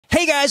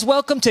Hey guys,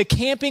 welcome to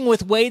Camping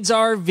with Wade's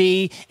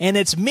RV, and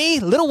it's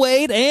me, Little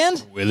Wade,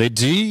 and Willy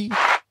D.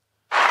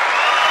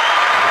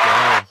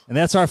 And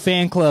that's our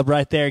fan club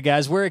right there,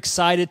 guys. We're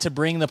excited to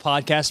bring the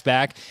podcast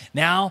back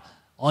now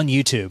on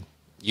YouTube.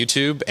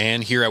 YouTube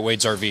and here at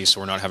Wade's RV,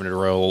 so we're not having to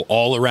roll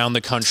all around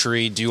the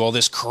country, do all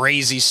this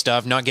crazy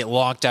stuff, not get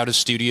locked out of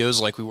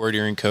studios like we were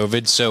during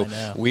COVID. So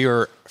we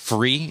are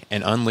free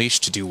and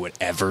unleashed to do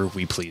whatever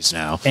we please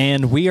now.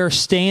 And we are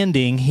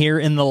standing here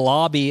in the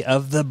lobby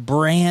of the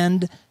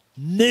brand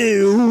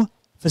new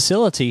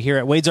facility here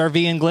at Wade's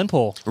RV in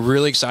Glenpool.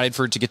 Really excited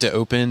for it to get to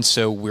open,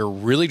 so we're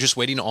really just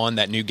waiting on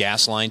that new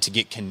gas line to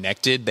get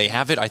connected. They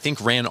have it, I think,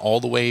 ran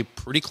all the way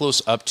pretty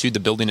close up to the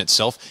building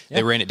itself. Yep.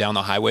 They ran it down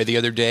the highway the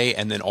other day,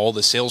 and then all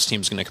the sales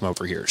team's going to come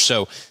over here.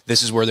 So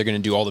this is where they're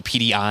going to do all the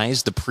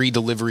PDIs, the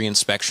pre-delivery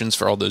inspections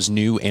for all those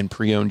new and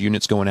pre-owned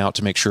units going out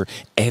to make sure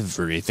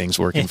everything's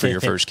working for your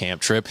first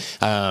camp trip.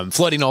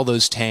 Flooding all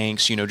those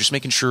tanks, you know, just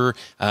making sure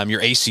your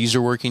ACs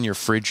are working, your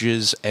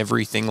fridges,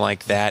 everything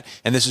like that.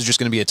 And this is just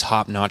going to be a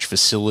top-notch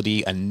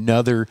facility,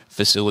 another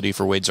facility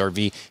for Wade's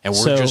RV, and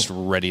we're just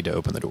ready to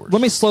open the doors.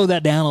 Let me slow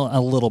that down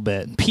a little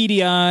bit.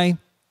 PDI,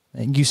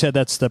 you said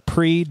that's the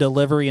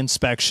pre-delivery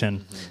inspection.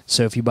 Mm-hmm.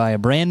 So if you buy a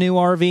brand new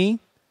RV,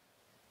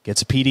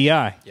 gets a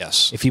PDI.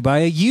 Yes. If you buy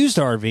a used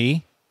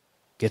RV,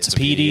 gets a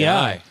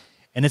PDI.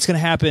 And it's going to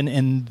happen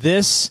in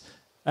this,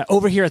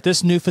 over here at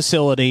this new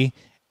facility,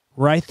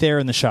 right there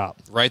in the shop.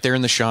 Right there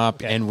in the shop.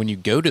 Okay. And when you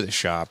go to the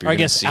shop, you're I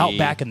guess out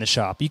back in the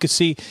shop, you could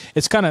see,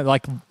 it's kind of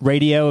like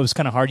radio. It was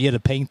kind of hard. You had to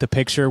paint the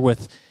picture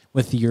with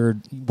your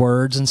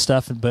words and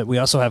stuff, but we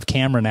also have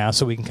camera now,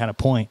 so we can kind of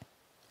point.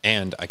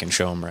 And I can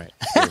show them right.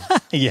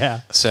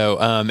 Yeah. So,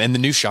 and the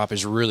new shop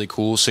is really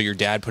cool. So your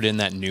dad put in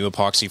that new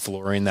epoxy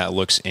flooring that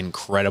looks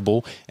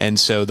incredible. And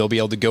so they'll be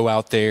able to go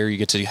out there. You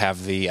get to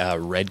have the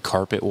red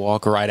carpet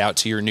walk right out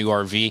to your new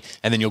RV.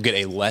 And then you'll get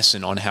a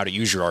lesson on how to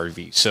use your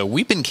RV. So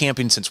we've been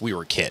camping since we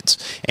were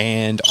kids.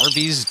 And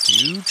RVs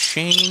do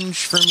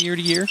change from year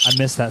to year. I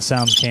miss that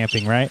sound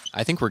camping, right?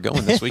 I think we're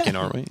going this weekend,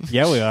 aren't we?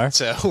 Yeah, we are.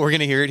 So we're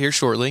going to hear it here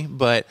shortly.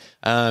 But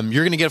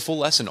you're going to get a full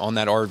lesson on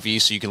that RV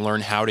so you can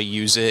learn how to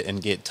use it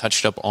and get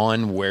touched up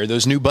on where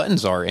those new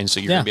buttons are. And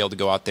so you're going to be able to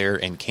go out there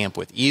and camp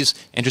with ease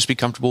and just be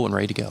comfortable and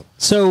ready to go.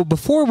 So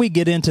before we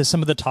get into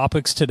some of the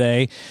topics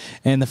today,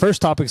 and the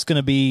first topic is going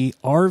to be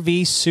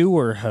RV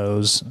sewer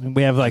hose.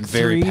 We have like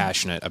very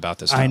passionate about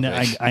this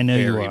topic. I know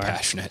you are. Very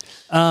passionate.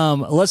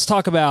 Let's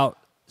talk about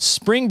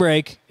spring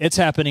break. It's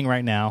happening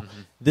right now.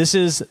 Mm-hmm. This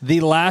is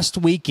the last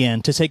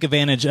weekend to take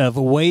advantage of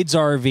Wade's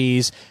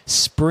RV's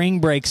spring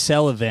break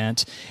sale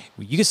event.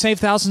 You can save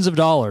thousands of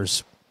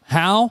dollars.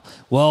 How?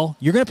 Well,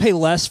 you're going to pay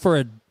less for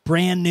a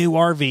brand new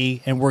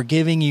RV, and we're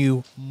giving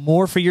you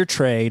more for your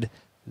trade.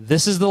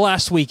 This is the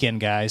last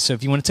weekend, guys. So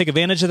if you want to take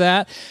advantage of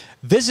that,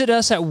 visit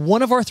us at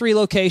one of our 3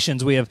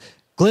 locations. We have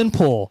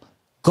Glenpool,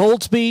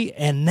 Goldsby,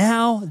 and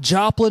now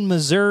Joplin,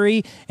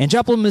 Missouri. And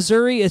Joplin,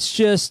 Missouri, it's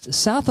just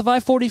south of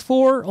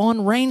I-44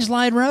 on Range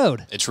Line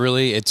Road.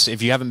 It's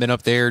if you haven't been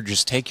up there,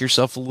 just take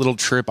yourself a little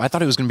trip. I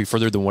thought it was going to be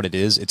further than what it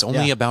is. It's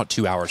only about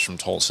 2 hours from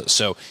Tulsa.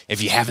 So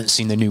if you haven't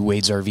seen the new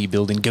Wade's RV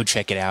building, go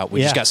check it out.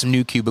 We just got some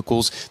new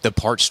cubicles. The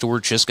parts store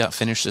just got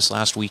finished this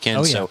last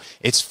weekend. So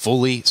it's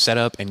fully set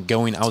up and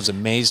going. I was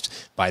amazed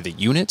by the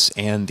units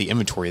and the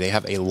inventory. They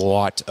have a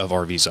lot of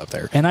RVs up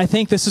there. And I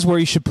think this is where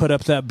you should put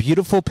up that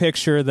beautiful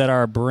picture that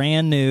our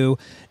brand new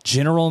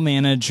general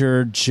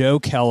manager, Joe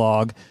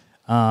Kellogg,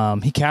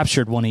 he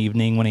captured one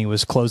evening when he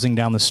was closing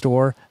down the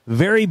store.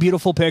 Very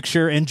beautiful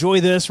picture. Enjoy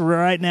this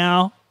right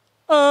now.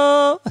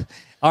 All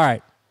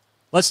right.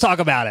 Let's talk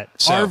about it.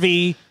 So,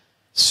 RV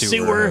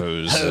sewer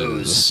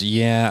hose.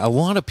 Yeah, a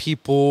lot of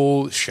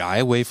people shy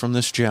away from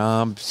this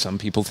job. Some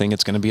people think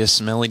it's going to be a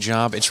smelly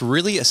job. It's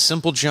really a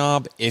simple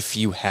job if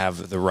you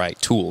have the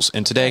right tools.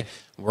 And today,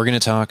 we're going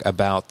to talk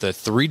about the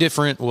 3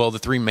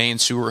 main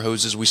sewer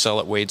hoses we sell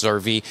at Wade's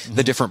RV,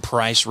 the different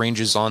price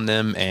ranges on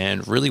them,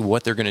 and really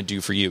what they're going to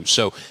do for you.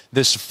 So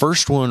this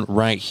first one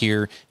right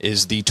here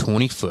is the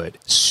 20-foot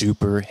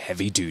super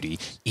heavy-duty,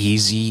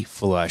 easy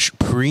flush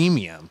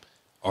premium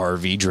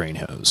RV drain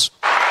hose.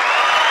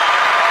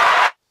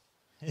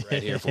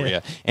 Right here for you.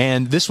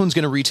 And this one's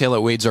going to retail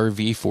at Wade's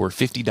RV for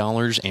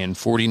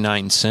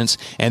 $50.49.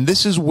 And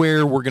this is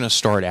where we're going to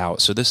start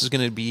out. So this is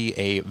going to be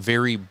a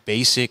very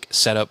basic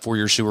setup for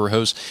your sewer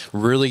hose.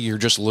 Really, you're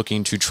just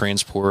looking to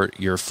transport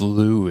your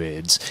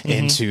fluids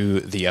into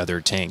the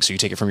other tank. So you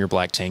take it from your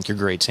black tank, your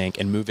gray tank,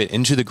 and move it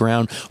into the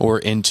ground or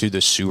into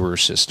the sewer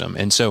system.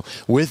 And so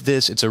with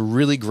this, it's a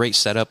really great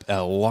setup.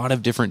 A lot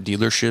of different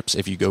dealerships,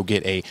 if you go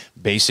get a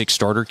basic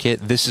starter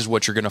kit, this is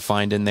what you're going to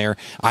find in there.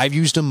 I've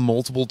used them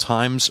multiple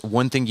times.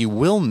 One thing you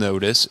will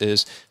notice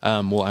is,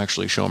 we'll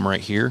actually show them right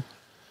here.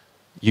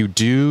 You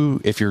do,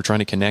 if you're trying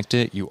to connect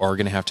it, you are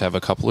going to have a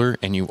coupler,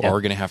 and you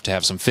are going to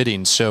have some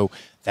fittings. So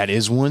that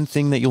is one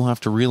thing that you'll have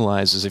to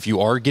realize is if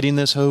you are getting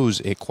this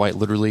hose, it quite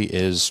literally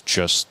is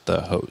just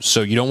the hose.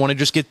 So you don't want to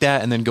just get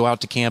that and then go out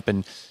to camp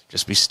and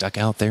just be stuck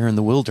out there in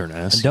the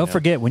wilderness. And don't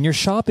forget, when you're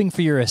shopping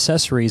for your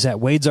accessories at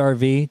Wade's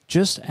RV,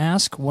 just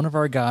ask one of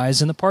our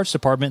guys in the parts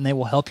department, and they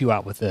will help you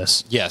out with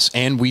this. Yes,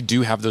 and we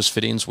do have those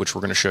fittings, which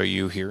we're going to show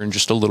you here in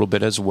just a little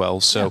bit as well.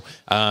 So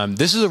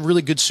this is a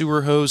really good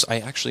sewer hose.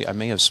 I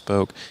may have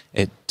spoke.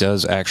 It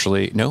does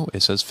actually, no,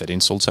 it says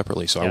fittings sold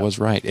separately, so I was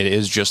right. It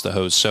is just the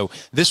hose. So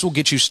this will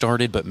get you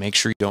started, but make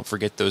sure you don't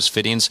forget those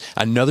fittings.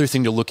 Another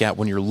thing to look at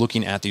when you're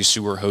looking at these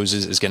sewer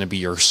hoses is going to be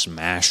your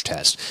smash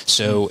test.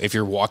 So if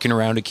you're walking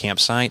around a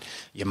campsite,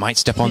 you might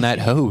step on that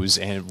hose,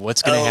 and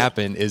what's going to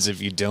happen is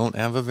if you don't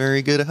have a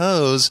very good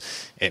hose,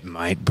 it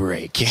might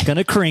break. It's going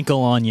to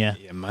crinkle on you.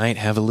 You might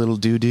have a little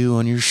doo-doo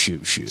on your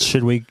shoe.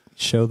 Should we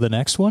show the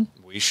next one?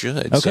 We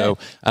should. Okay. So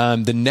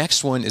the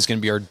next one is going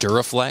to be our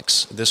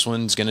Duraflex. This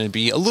one's going to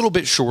be a little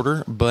bit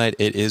shorter, but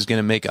it is going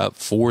to make up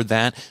for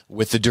that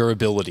with the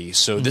durability.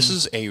 So this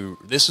is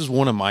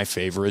one of my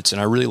favorites, and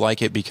I really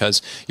like it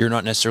because you're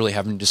not necessarily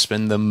having to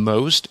spend the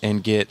most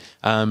and get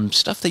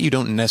stuff that you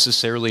don't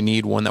necessarily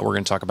need. One that we're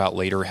going to talk about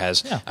later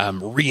has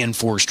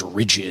reinforced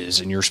ridges,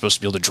 and you're supposed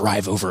to be able to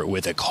drive over it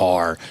with a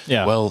car.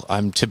 Yeah. Well,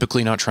 I'm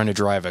typically not trying to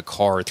drive a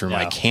car through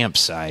my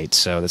campsite,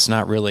 so that's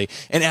not really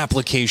an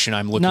application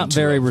I'm looking Not to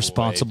very avoid.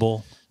 responsible.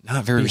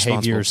 Not very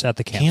behaviors responsible. at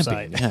the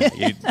campsite.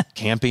 Camping,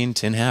 camping,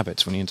 10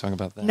 habits. When you talk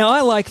about that, No,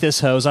 I like this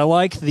hose. I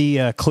like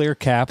the clear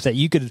cap that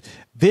you could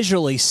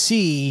visually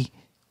see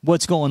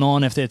what's going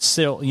on if it's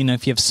still,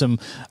 if you have some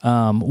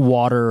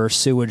water or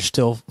sewage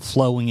still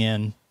flowing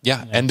in.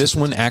 Yeah, and this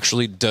one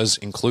actually does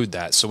include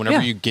that. So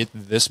whenever you get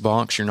this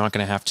box, you're not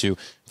going to have to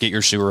get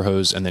your sewer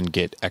hose and then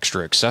get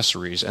extra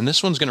accessories. And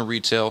this one's going to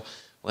retail,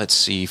 let's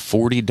see,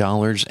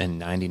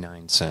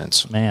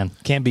 $40.99. Man,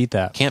 can't beat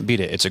that. Can't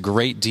beat it. It's a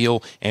great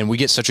deal, and we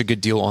get such a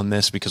good deal on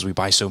this because we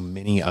buy so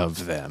many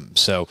of them.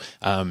 So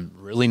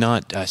really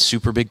not a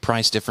super big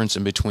price difference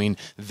in between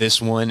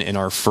this one and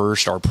our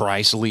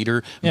price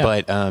leader. Yeah.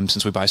 But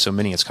since we buy so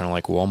many, it's kind of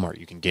like Walmart.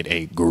 You can get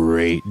a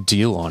great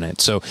deal on it.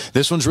 So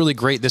this one's really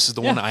great. This is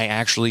the one I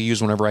actually use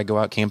whenever I go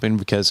out camping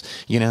because,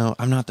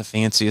 I'm not the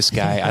fanciest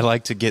guy. I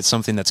like to get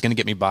something that's going to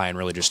get me by and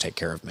really just take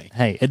care of me.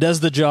 Hey, it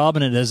does the job,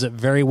 and it does it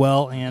very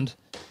well, and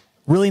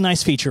really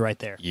nice feature right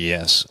there.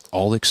 Yes,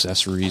 all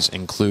accessories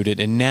included.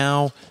 And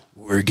now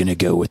we're going to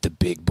go with the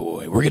big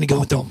boy. We're going to go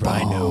with the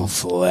Rhino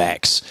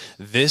Flex.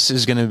 This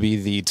is going to be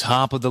the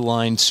top of the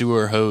line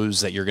sewer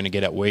hose that you're going to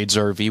get at Wade's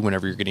RV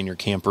whenever you're getting your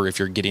camper. If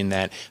you're getting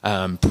that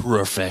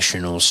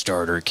professional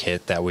starter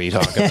kit that we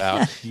talk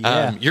about,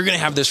 you're going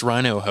to have this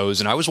Rhino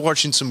hose. And I was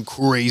watching some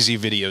crazy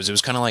videos. It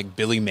was kind of like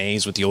Billy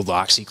Mays with the old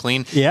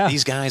OxyClean. Yeah.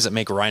 These guys that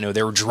make Rhino,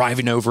 they were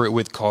driving over it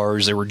with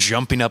cars. They were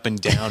jumping up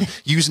and down,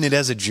 using it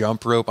as a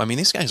jump rope. I mean,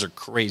 these guys are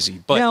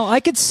crazy. But now,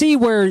 I could see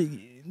where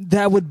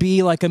that would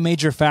be like a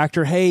major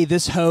factor. Hey,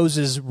 this hose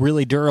is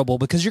really durable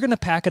because you're going to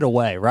pack it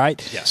away,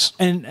 right? Yes.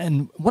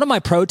 And one of my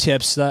pro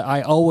tips that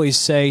I always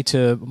say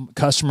to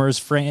customers,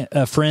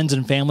 friends,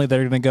 and family that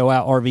are going to go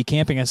out RV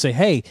camping, I say,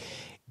 hey,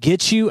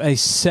 get you a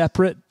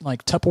separate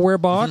like Tupperware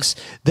box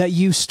that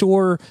you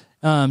store,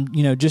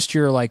 just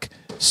your like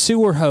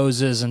sewer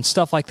hoses and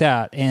stuff like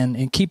that,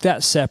 and keep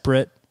that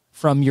separate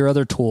from your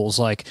other tools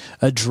like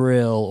a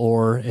drill,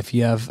 or if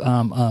you have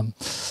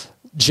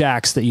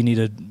jacks that you need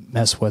to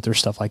mess with or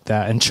stuff like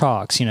that, and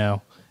chocks,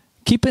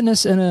 keeping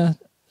this in a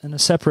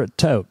separate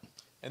tote.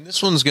 And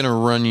this one's going to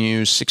run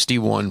you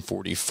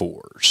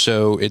 $61.44.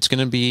 So it's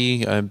going to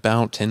be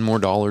about $10 more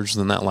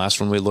than that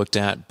last one we looked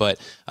at. But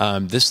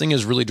this thing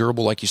is really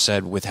durable, like you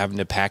said, with having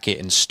to pack it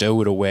and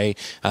stow it away.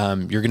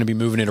 You're going to be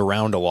moving it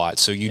around a lot.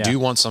 So you do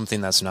want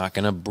something that's not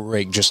going to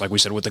break, just like we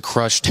said with the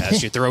crush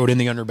test. You throw it in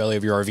the underbelly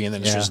of your RV and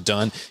then it's just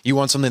done. You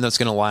want something that's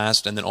going to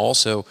last. And then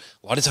also,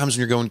 a lot of times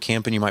when you're going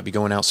camping, you might be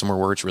going out somewhere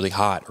where it's really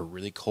hot or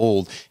really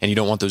cold, and you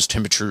don't want those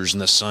temperatures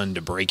in the sun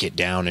to break it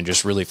down and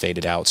just really fade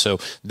it out. So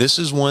this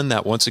is one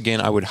that, once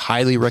again, I would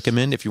highly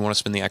recommend if you want to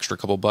spend the extra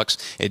couple bucks.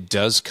 It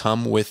does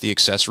come with the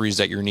accessories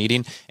that you're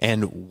needing.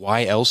 And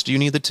why else do you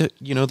need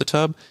the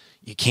tub?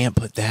 You can't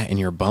put that in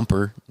your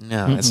bumper.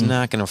 No, it's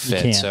not going to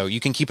fit. So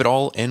you can keep it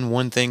all in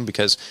one thing,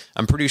 because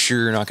I'm pretty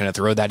sure you're not going to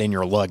throw that in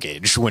your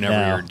luggage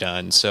whenever you're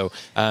done. So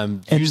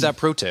use that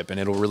pro tip, and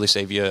it'll really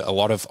save you a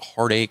lot of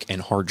heartache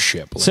and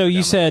hardship. So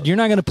you said you're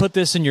not going to put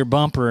this in your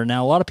bumper.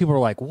 Now, a lot of people are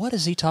like, what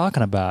is he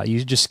talking about?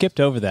 You just skipped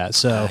over that.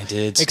 So I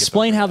did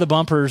explain how the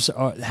bumpers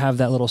have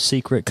that little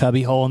secret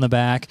cubby hole in the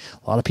back.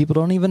 A lot of people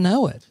don't even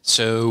know it.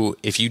 So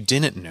if you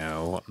didn't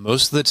know,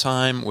 most of the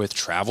time with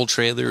travel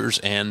trailers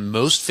and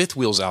most fifth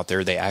wheels out there,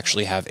 they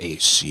actually have a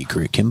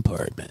secret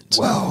compartment.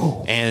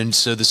 Whoa. And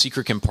so the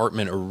secret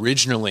compartment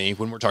originally,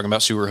 when we're talking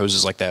about sewer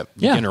hoses like that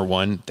beginner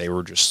one, they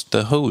were just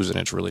the hose, and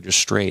it's really just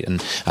straight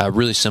and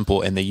really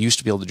simple. And they used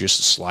to be able to just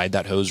slide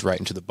that hose right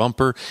into the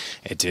bumper.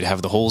 It did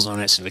have the holes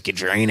on it so it could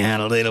drain out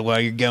a little while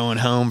you're going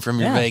home from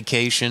your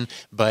vacation.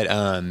 But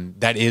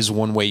that is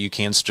one way you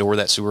can store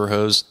that sewer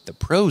hose. The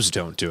pros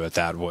don't do it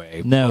that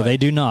way. No, they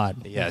do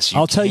not. Yes,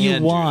 I'll tell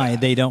you why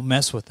they don't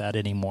mess with that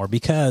anymore,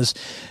 because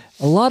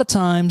a lot of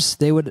times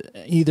they would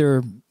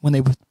either, when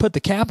they put the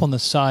cap on the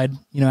side,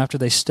 after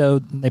they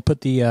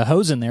put the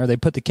hose in there, they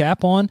put the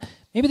cap on,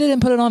 maybe they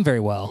didn't put it on very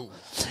well.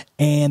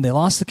 And they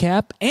lost the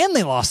cap, and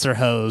they lost their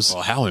hose.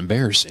 Well, how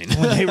embarrassing.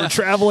 When they were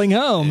traveling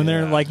home. And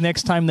they're like,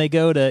 next time they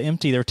go to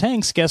empty their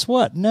tanks, guess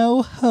what?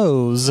 No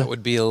hose. That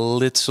would be a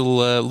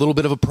little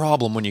bit of a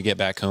problem when you get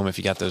back home if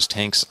you got those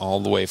tanks all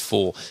the way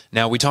full.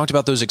 Now, we talked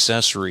about those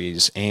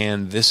accessories,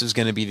 and this is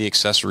going to be the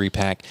accessory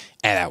pack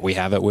that we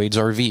have at Wade's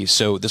RV.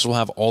 So this will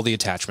have all the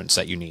attachments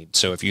that you need.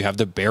 So if you have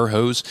the bare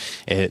hose,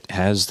 it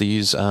has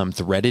these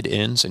threaded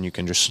ends, and you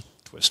can just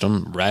twist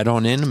them right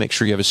on in. Make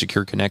sure you have a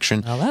secure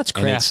connection. Oh, that's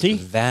crafty.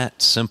 It's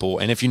that simple.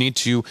 And if you need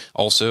to,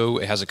 also,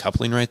 it has a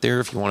coupling right there.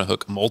 If you want to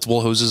hook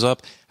multiple hoses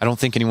up, I don't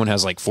think anyone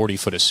has like 40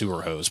 foot of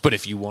sewer hose. But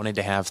if you wanted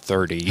to have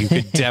 30, you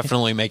could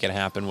definitely make it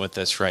happen with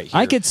this right here.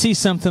 I could see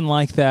something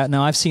like that.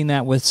 Now, I've seen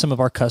that with some of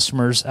our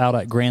customers out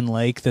at Grand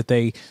Lake that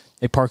they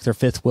park their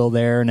fifth wheel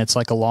there, and it's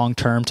like a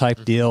long-term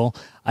type deal.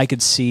 I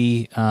could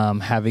see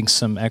having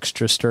some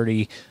extra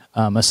sturdy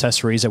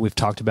accessories that we've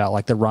talked about,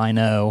 like the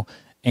Rhino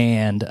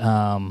and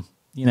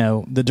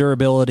the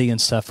durability and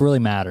stuff really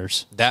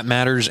matters. That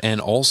matters, and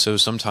also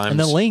sometimes... And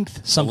the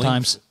length,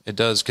 sometimes. It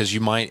does, because you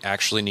might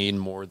actually need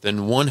more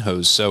than one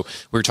hose. So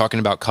we were talking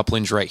about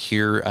couplings right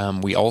here.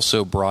 We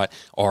also brought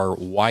our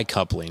Y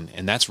coupling,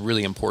 and that's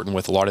really important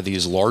with a lot of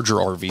these larger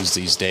RVs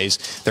these days.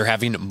 They're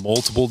having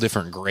multiple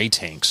different gray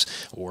tanks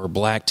or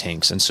black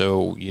tanks, and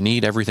so you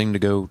need everything to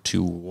go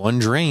to one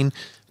drain,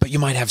 but you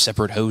might have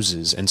separate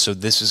hoses, and so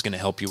this is going to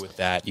help you with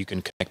that. You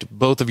can connect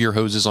both of your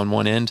hoses on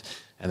one end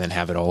and then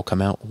have it all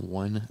come out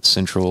one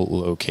central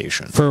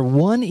location. For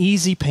one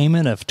easy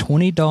payment of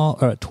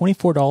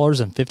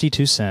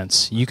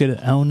 $24.52, you could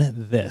own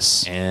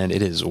this. And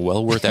it is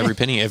well worth every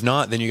penny. If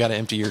not, then you got to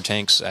empty your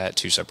tanks at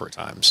 2 separate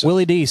times. So.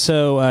 Willie D,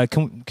 so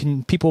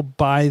can people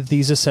buy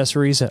these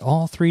accessories at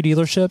all 3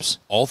 dealerships?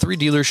 All 3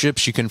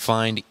 dealerships, you can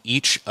find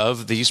each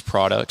of these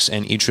products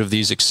and each of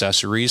these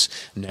accessories.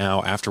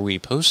 Now, after we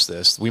post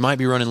this, we might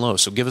be running low,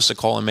 so give us a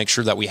call and make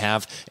sure that we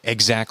have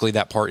exactly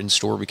that part in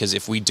store, because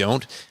if we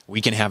don't, we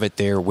can have it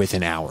there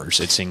within hours.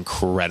 It's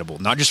incredible.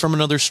 Not just from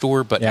another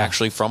store, but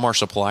actually from our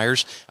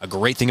suppliers. A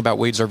great thing about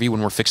Wade's RV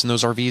when we're fixing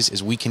those RVs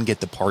is we can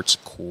get the parts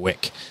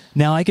quick.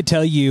 Now, I could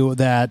tell you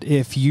that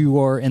if you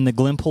are in the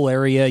Glenpool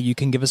area, you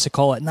can give us a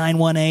call at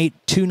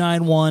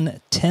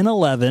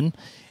 918-291-1011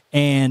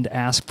 and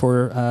ask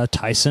for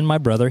Tyson, my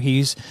brother.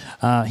 He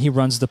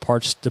runs the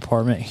parts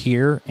department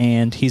here,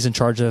 and he's in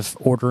charge of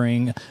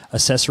ordering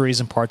accessories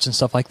and parts and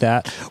stuff like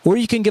that. Or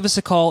you can give us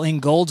a call in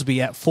Goldsby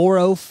at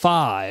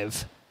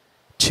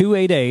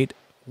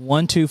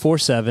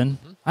 405-288-1247.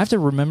 I have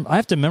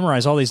to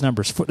memorize all these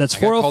numbers. That's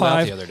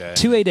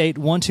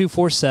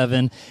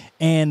 405-288-1247,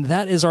 and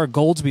that is our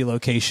Goldsby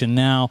location.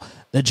 Now,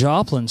 the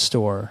Joplin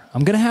store,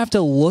 I'm going to have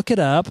to look it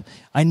up.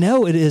 I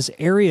know it is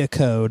area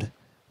code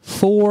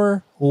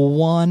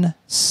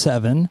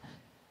 417,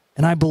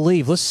 and I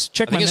believe, let's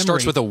check my memory. I think it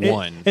starts with a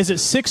 1. Is it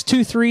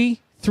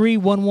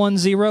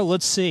 623-3110?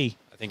 Let's see.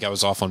 I think I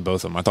was off on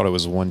both of them. I thought it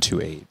was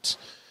 128.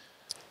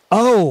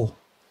 Oh,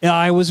 yeah,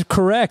 I was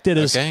correct. It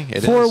is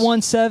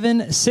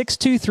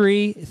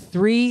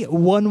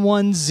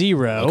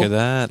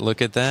 417-623-3110.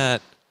 Look at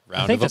that.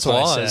 Round I think of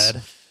applause. That's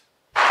what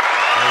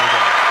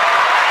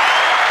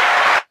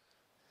I said.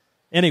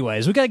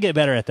 Anyways, we got to get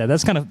better at that.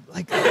 That's kind of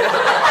like...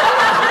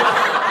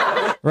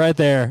 right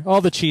there,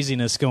 all the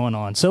cheesiness going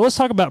on. So let's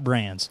talk about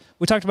brands.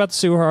 We talked about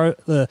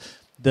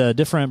the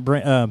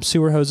different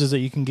sewer hoses that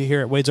you can get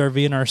here at Wade's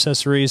RV and our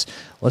accessories.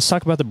 Let's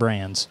talk about the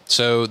brands.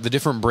 So the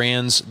different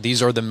brands,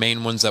 these are the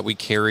main ones that we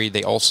carry.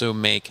 They also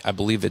make, I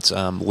believe it's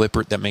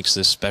Lippert that makes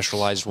this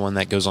specialized one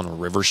that goes on a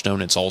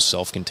Riverstone. It's all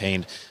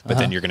self-contained, but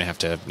then you're going to have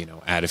to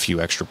add a few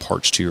extra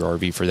parts to your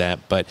RV for that.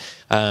 But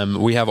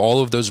we have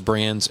all of those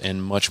brands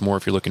and much more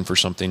if you're looking for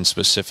something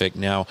specific.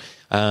 Now,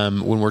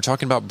 when we're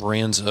talking about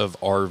brands of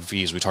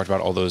RVs, we talked about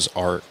all those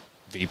RV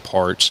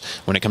parts.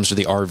 When it comes to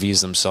the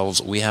RVs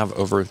themselves, we have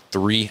over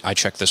I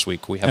checked this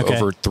week, we have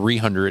over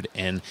 300,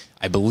 and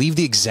I believe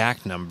the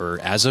exact number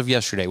as of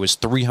yesterday was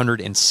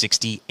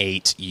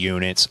 368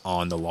 units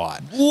on the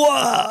lot.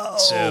 Whoa!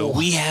 So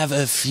we have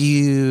a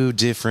few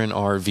different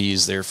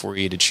RVs there for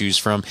you to choose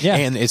from,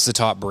 and it's the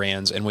top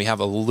brands, and we have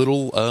a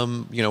little,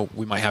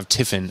 we might have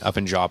Tiffin up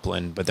in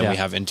Joplin, but then we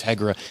have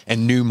Integra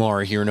and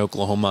Newmar here in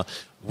Oklahoma.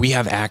 We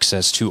have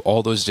access to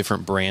all those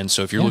different brands.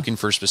 So if you're looking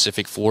for a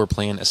specific floor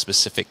plan, a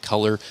specific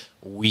color,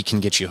 we can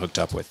get you hooked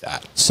up with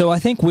that. So I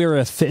think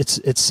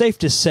it's safe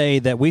to say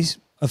that we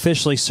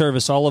officially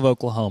service all of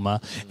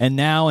Oklahoma and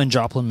now in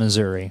Joplin,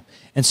 Missouri.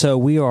 And so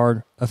we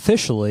are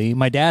officially,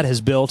 my dad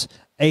has built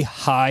a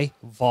high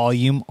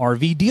volume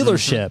RV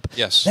dealership.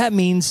 Yes. That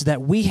means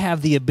that we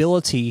have the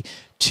ability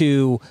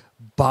to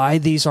buy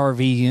these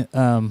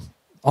RV,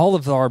 all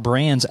of our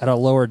brands at a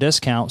lower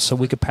discount so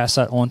we could pass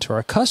that on to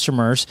our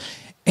customers.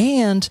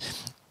 And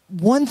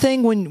one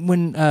thing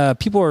when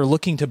people are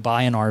looking to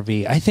buy an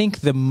RV, I think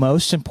the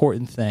most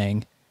important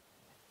thing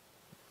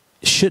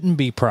shouldn't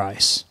be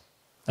price.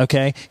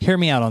 Okay? Hear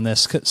me out on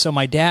this. So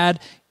my dad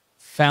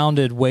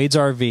founded Wade's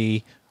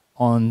RV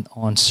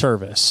on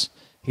service.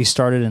 He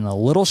started in a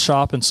little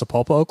shop in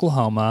Sapulpa,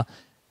 Oklahoma,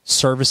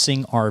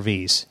 servicing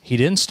RVs. He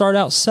didn't start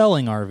out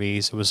selling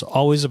RVs. It was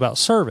always about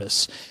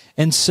service.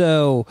 And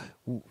so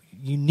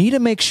you need to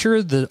make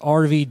sure the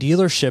RV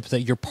dealership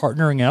that you're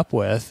partnering up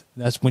with,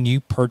 that's when you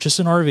purchase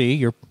an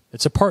RV,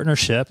 it's a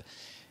partnership,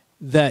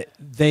 that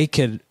they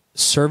could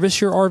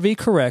service your RV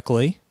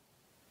correctly.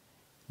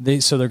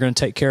 So they're going to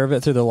take care of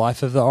it through the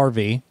life of the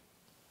RV.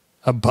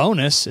 A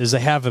bonus is they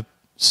have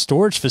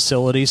storage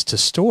facilities to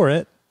store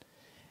it,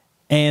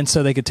 and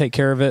so they could take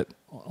care of it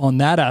on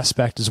that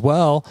aspect as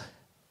well.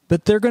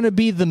 But they're going to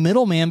be the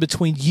middleman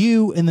between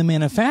you and the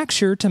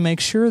manufacturer to make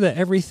sure that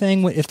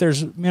everything, if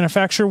there's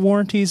manufacturer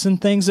warranties and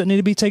things that need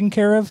to be taken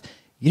care of,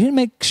 you need to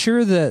make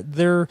sure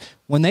that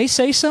when they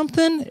say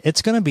something,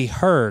 it's going to be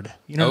heard.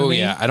 You know what I mean?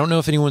 Yeah. I don't know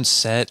if anyone's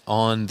sat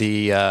on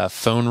the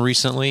phone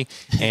recently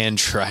and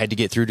tried to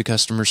get through to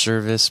customer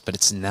service, but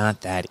it's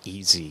not that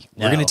easy.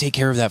 No. We're going to take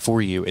care of that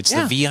for you. It's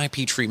the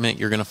VIP treatment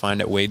you're going to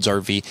find at Wade's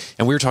RV.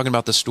 And we were talking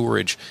about the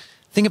storage.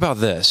 Think about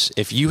this.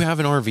 If you have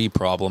an RV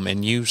problem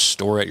and you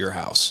store at your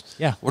house,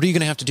 what are you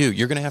going to have to do?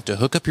 You're going to have to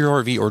hook up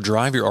your RV or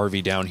drive your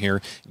RV down here,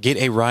 get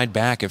a ride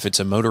back if it's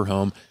a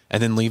motorhome,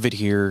 and then leave it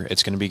here.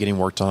 It's going to be getting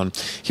worked on.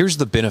 Here's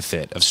the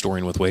benefit of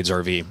storing with Wade's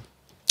RV.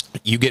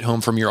 You get home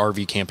from your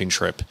RV camping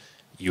trip.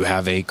 You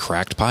have a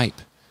cracked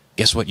pipe.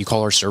 Guess what? You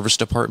call our service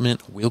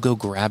department. We'll go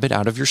grab it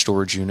out of your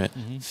storage unit,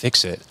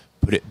 fix it,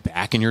 put it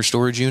back in your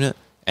storage unit,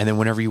 and then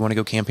whenever you want to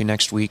go camping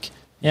next week,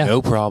 no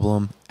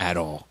problem at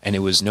all. And it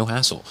was no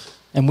hassle.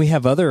 And we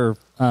have other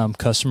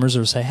customers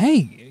that will say,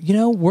 hey,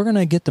 we're going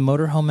to get the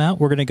motorhome out.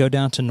 We're going to go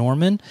down to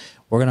Norman.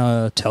 We're going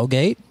to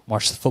tailgate,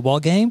 watch the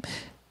football game.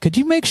 Could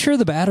you make sure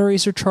the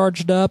batteries are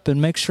charged up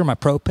and make sure my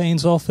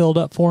propane's all filled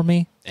up for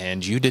me?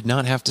 And you did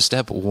not have to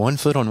step 1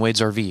 foot on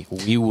Wade's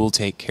RV. We will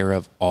take care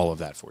of all of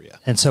that for you.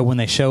 And so when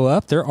they show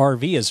up, their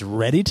RV is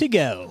ready to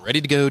go.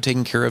 Ready to go,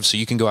 taken care of, so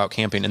you can go out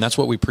camping. And that's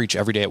what we preach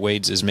every day at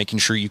Wade's, is making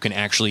sure you can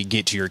actually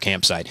get to your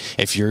campsite.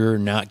 If you're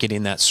not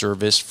getting that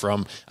service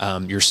from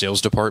your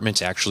sales department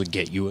to actually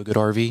get you a good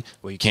RV,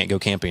 well, you can't go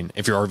camping.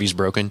 If your RV's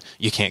broken,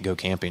 you can't go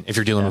camping. If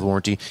you're dealing with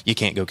warranty, you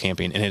can't go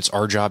camping. And it's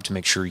our job to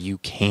make sure you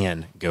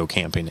can go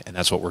camping. And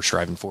that's what we're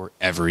striving for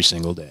every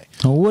single day.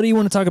 Well, what do you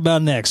want to talk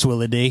about next,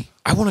 Willie D?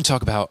 I want to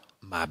talk about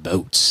my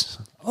boats.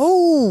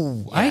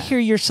 Oh, I hear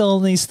you're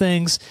selling these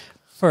things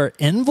for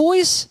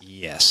invoice?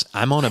 Yes,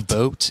 I'm on a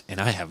boat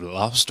and I have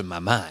lost my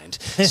mind.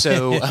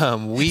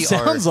 So we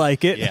Sounds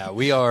like it. Yeah,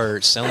 we are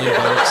selling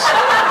boats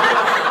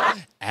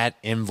at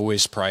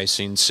invoice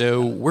pricing.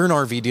 So we're an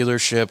RV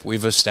dealership.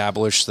 We've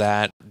established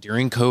that.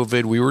 During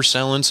COVID, we were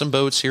selling some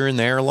boats here and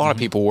there. A lot of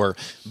people were.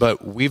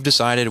 But we've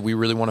decided we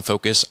really want to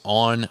focus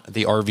on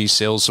the RV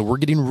sales. So we're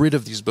getting rid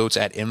of these boats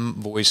at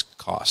invoice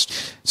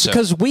cost. So,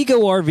 because we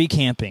go RV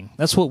camping.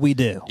 That's what we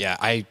do. Yeah,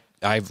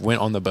 I've went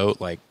on the boat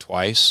like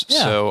twice,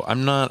 so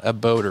I'm not a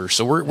boater.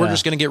 So we're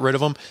just going to get rid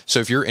of them. So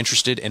if you're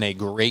interested in a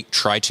great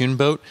tri-tune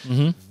boat,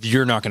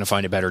 you're not going to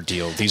find a better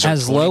deal. These are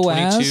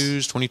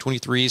 2022s,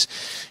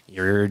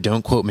 2023s.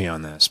 Don't quote me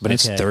on this, but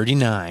it's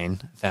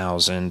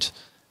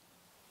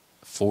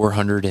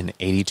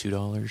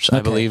 $39,482, I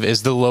believe,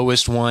 is the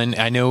lowest one.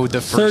 I know the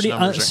first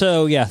numbers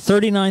so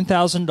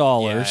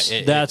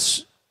 $39,000.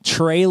 That's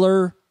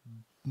trailer,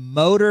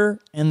 motor,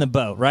 and the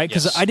boat, right?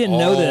 Because I didn't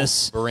know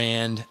this.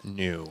 Brand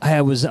new.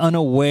 I was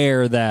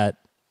unaware that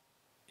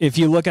if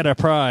you look at a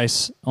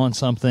price on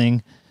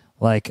something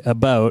like a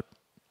boat,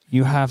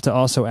 you have to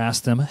also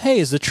ask them, hey,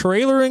 is the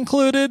trailer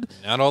included?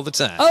 Not all the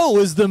time. Oh,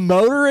 is the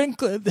motor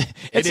included?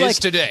 It is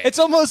today. It's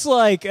almost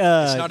like...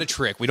 it's not a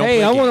trick. We don't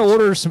Hey, I want to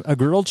order a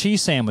grilled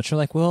cheese sandwich. You're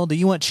like, well, do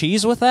you want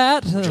cheese with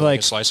that? Would you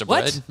like a slice of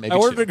bread? Maybe I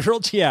ordered a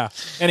grilled cheese. Yeah.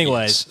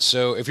 Anyways. Yes.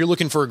 So if you're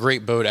looking for a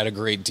great boat at a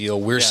great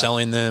deal, we're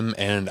selling them,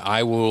 and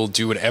I will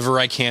do whatever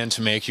I can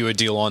to make you a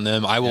deal on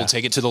them. I will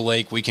take it to the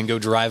lake. We can go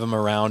drive them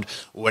around.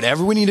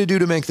 Whatever we need to do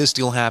to make this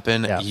deal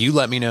happen, you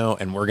let me know,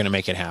 and we're going to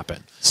make it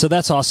happen. So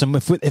that's awesome.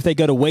 If they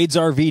go to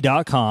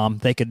wadesrv.com,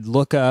 they could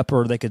look up,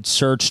 or they could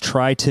search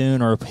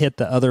Tri-Tune or hit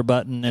the other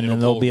button, and then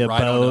there'll be a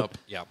boat.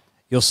 Yep.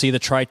 You'll see the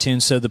Tri-Tune.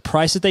 So the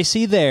price that they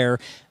see there,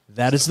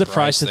 that is the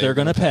price that they're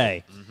going to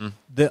pay.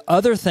 The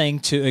other thing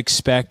to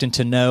expect and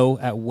to know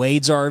at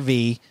Wade's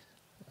RV,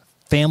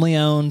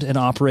 family-owned and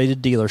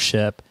operated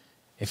dealership,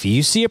 if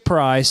you see a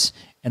price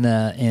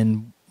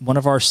in one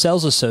of our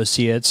sales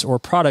associates or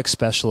product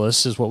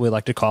specialists is what we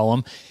like to call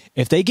them,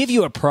 if they give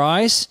you a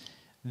price,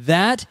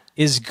 that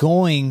is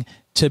going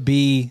to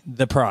be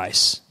the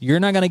price.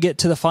 You're not going to get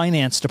to the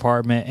finance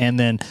department and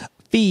then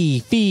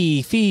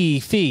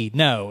fee.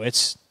 No,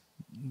 it's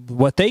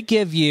what they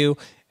give you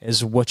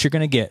is what you're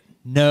going to get.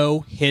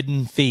 No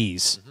hidden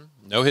fees.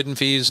 No hidden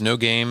fees, no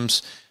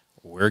games.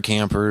 We're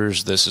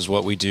campers. This is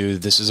what we do.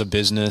 This is a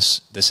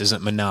business. This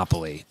isn't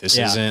Monopoly. This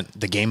isn't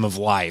the game of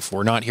life.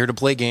 We're not here to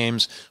play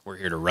games. We're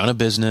here to run a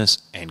business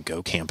and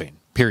go camping.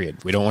 Period.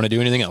 period. We don't want to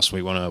do anything else.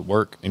 We want to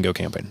work and go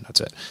camping.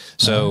 That's it.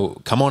 So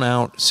come on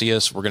out, see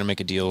us. We're going to make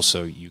a deal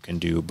so you can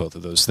do both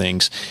of those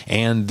things.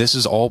 And this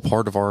is all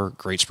part of our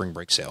great spring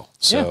break sale.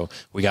 So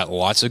we got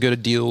lots of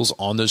good deals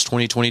on those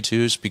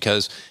 2022s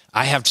because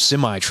I have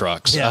semi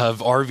trucks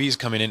of RVs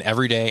coming in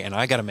every day, and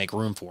I got to make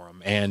room for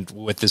them. And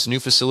with this new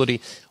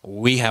facility,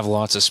 we have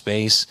lots of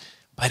space.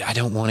 But I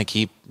don't want to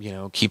keep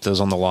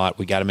those on the lot.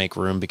 We got to make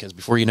room because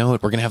before you know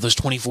it, we're going to have those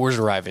 24s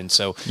arriving.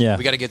 So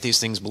we got to get these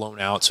things blown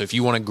out. So if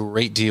you want a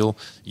great deal,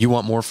 you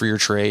want more for your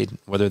trade,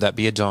 whether that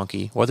be a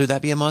donkey, whether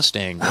that be a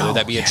Mustang, whether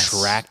that be a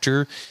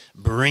tractor,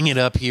 bring it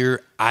up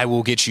here. I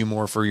will get you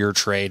more for your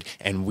trade,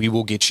 and we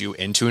will get you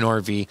into an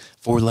RV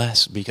for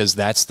less because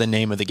that's the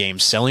name of the game.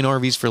 Selling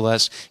RVs for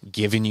less,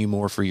 giving you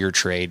more for your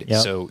trade.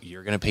 So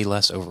you're going to pay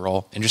less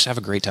overall and just have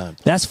a great time.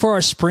 That's for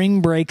our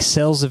spring break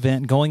sales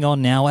event going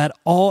on now at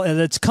all.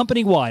 It's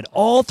company-wide.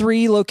 All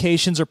 3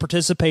 locations are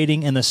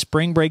participating in the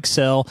spring break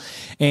sale,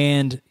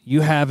 and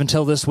you have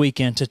until this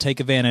weekend to take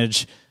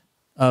advantage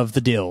of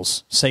the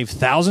deals. Save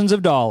thousands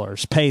of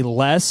dollars. Pay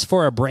less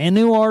for a brand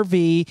new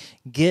RV.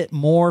 Get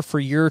more for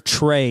your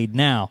trade.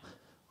 Now,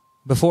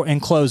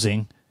 in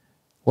closing,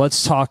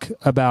 let's talk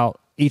about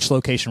each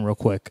location real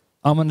quick.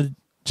 I'm going to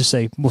just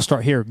say, we'll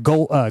start here.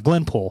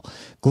 Glenpool.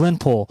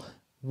 Glenpool,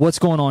 what's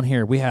going on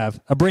here? We have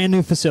a brand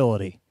new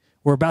facility.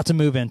 We're about to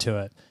move into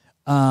it.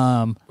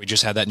 We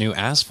just had that new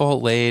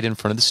asphalt laid in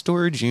front of the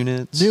storage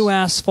units. New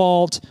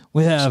asphalt.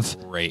 We have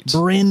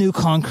brand new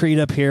concrete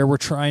up here. We're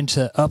trying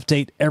to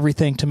update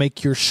everything to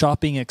make your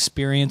shopping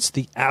experience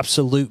the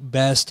absolute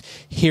best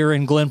here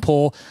in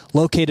Glenpool,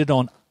 located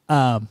on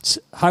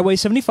Highway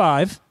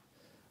 75.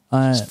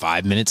 It's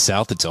 5 minutes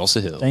south of Tulsa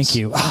Hills. Thank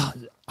you.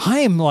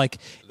 I am like,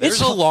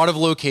 there's a lot of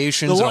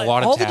locations and a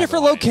lot of all the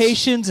different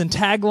locations and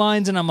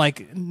taglines, and I'm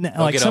like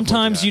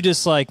sometimes you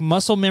just like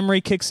muscle memory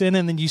kicks in,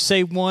 and then you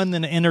say one,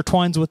 then it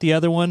intertwines with the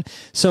other one.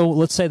 So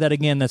let's say that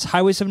again. That's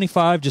Highway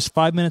 75, just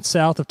 5 minutes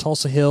south of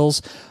Tulsa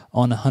Hills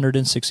on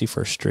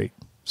 161st Street.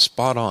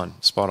 Spot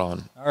on. Spot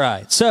on. All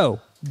right. So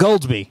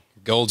Goldsby.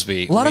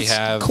 A lot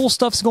of cool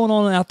stuff's going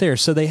on out there.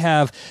 So they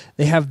have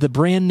the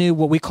brand new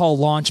what we call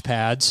launch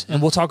pads,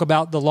 and we'll talk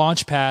about the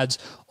launch pads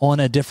on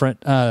a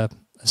different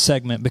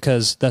segment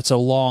because that's a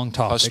long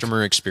topic.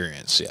 Customer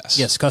experience, yes.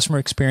 Yes, customer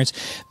experience.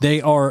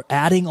 They are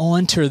adding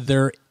on to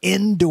their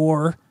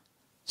indoor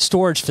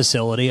storage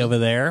facility over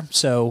there.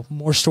 So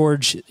more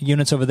storage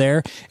units over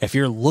there. If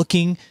you're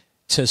looking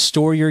to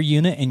store your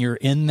unit and you're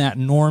in that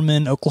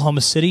Norman,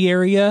 Oklahoma City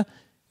area,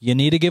 you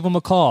need to give them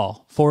a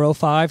call,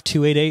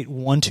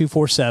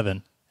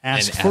 405-288-1247.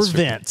 Ask for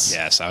Vince.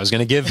 Yes, I was going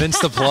to give Vince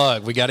the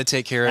plug. We got to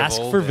take care of Ask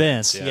for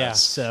Vince. Yes. Yeah.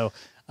 So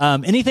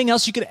anything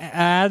else you could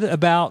add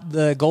about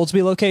the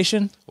Goldsby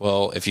location?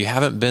 Well, if you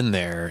haven't been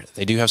there,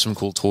 they do have some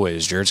cool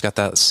toys. Jared's got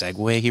that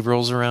Segway he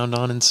rolls around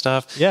on and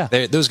stuff.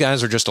 Yeah. Those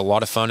guys are just a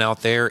lot of fun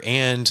out there.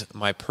 And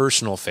my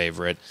personal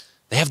favorite,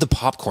 they have the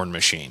popcorn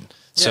machine. Yes.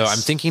 So I'm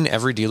thinking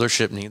every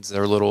dealership needs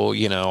their little,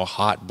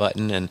 hot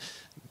button, and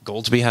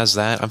Goldsby has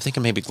that. I'm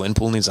thinking maybe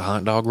Glenpool needs a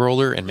hot dog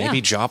roller, and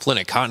maybe Joplin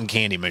a cotton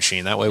candy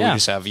machine. That way we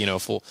just have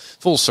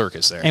full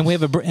circus there. And we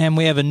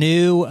have a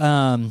new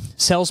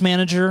sales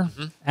manager,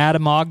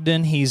 Adam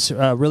Ogden. He's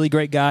a really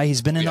great guy.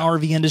 He's been in the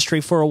RV industry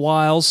for a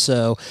while,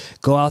 so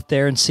go out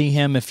there and see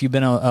him if you've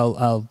been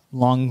a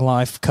long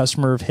life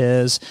customer of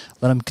his.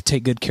 Let him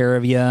take good care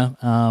of you.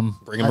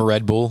 Bring him a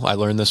Red Bull. I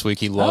learned this week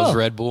he loves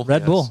Red Bull.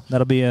 Red Bull.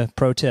 That'll be a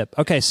pro tip.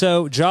 Okay,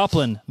 so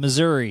Joplin,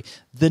 Missouri,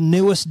 the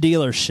newest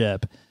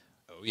dealership.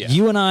 Yeah.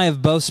 You and I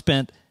have both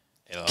spent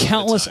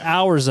countless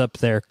hours up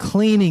there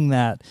cleaning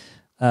that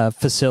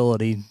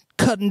facility,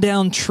 cutting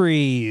down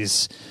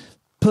trees,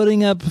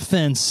 putting up a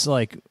fence.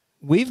 Like,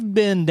 we've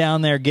been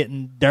down there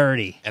getting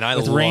dirty. And I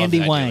with love Randy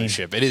that Wayne.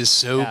 dealership. It is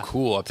so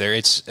cool up there.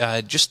 It's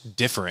just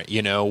different.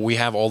 We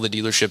have all the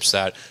dealerships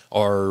that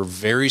are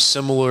very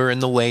similar in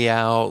the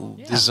layout,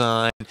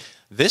 design.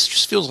 This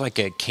just feels like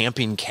a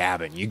camping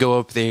cabin. You go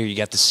up there, you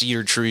got the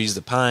cedar trees,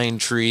 the pine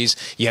trees.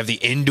 You have the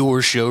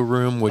indoor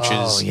showroom, which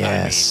is,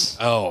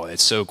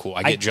 it's so cool.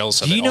 I get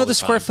jealous of it. Do you know the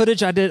square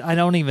footage? I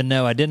don't even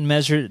know. I didn't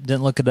measure it,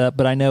 didn't look it up,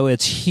 but I know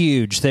it's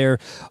huge. There's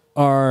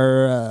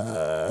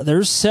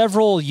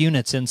several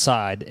units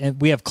inside,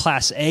 and we have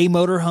Class A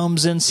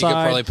motorhomes inside. You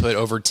could probably put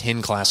over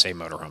 10 Class A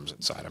motorhomes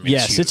inside. I mean,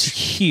 yes, it's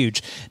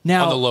huge.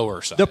 Now, on the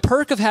lower side, the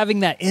perk of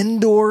having that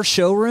indoor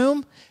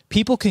showroom,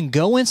 people can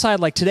go inside.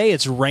 Like today,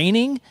 it's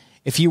raining.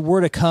 If you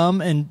were to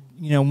come and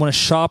want to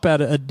shop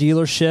at a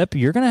dealership,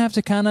 you're going to have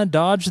to kind of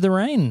dodge the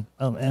rain.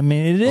 I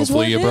mean, it is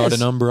what it is. Hopefully you brought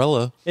an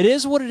umbrella. It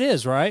is what it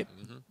is, right?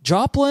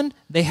 Joplin,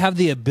 they have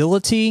the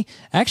ability,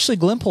 actually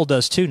Glenpool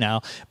does too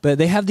now, but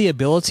they have the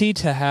ability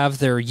to have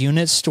their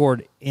units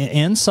stored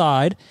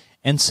inside,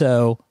 and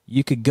so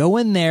you could go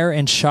in there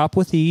and shop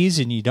with ease,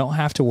 and you don't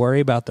have to worry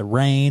about the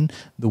rain,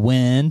 the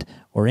wind,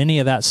 or any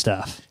of that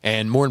stuff.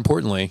 And more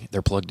importantly,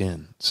 they're plugged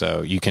in,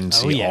 so you can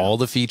see all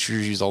the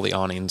features, use all the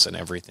awnings and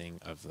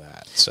everything of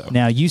that. So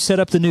now you set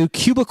up the new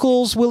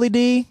cubicles, Willie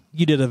D.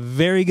 You did a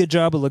very good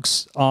job. It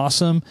looks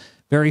awesome,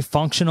 very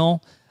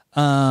functional.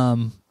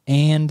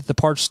 And the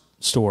parts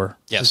store.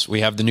 Yes,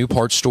 we have the new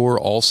parts store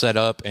all set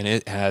up, and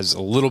it has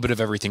a little bit of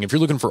everything. If you're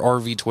looking for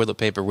RV toilet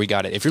paper, we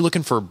got it. If you're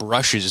looking for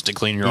brushes to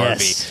clean your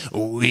RV,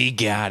 we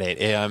got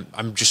it.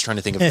 I'm just trying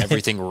to think of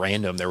everything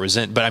random there was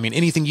in, but I mean,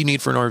 anything you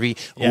need for an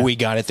RV, we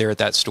got it there at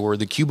that store.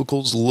 The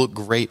cubicles look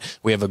great.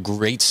 We have a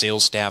great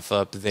sales staff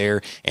up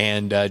there,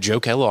 and Joe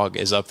Kellogg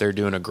is up there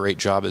doing a great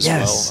job as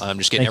well.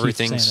 Just getting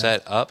everything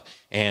set up,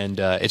 and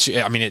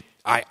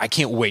I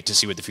can't wait to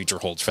see what the future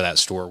holds for that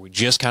store. We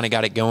just kind of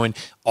got it going,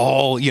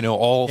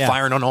 all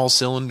firing on all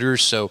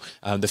cylinders. So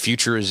the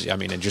future is,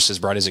 just as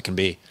bright as it can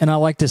be. And I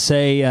like to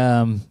say,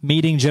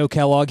 meeting Joe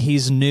Kellogg,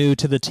 he's new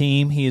to the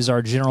team. He is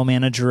our general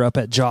manager up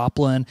at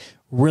Joplin.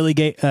 Really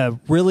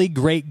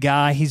great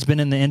guy. He's been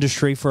in the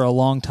industry for a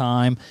long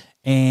time.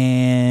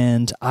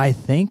 And I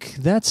think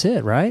that's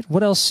it, right?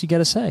 What else you got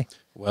to say?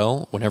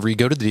 Well, whenever you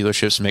go to the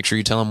dealerships, make sure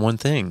you tell them one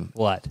thing.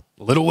 What?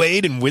 Little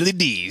Wade and Willy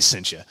D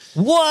sent you.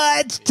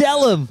 What?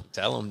 Tell them.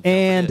 Tell them.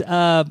 And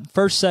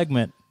first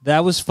segment,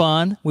 that was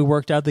fun. We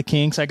worked out the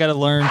kinks. I got to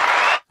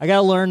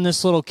learn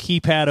this little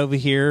keypad over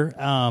here.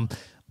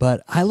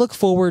 But I look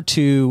forward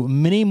to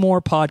many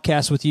more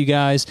podcasts with you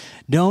guys.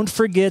 Don't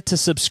forget to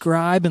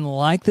subscribe and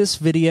like this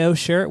video.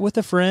 Share it with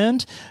a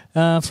friend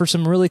for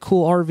some really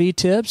cool RV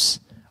tips.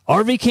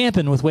 RV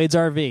camping with Wade's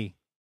RV.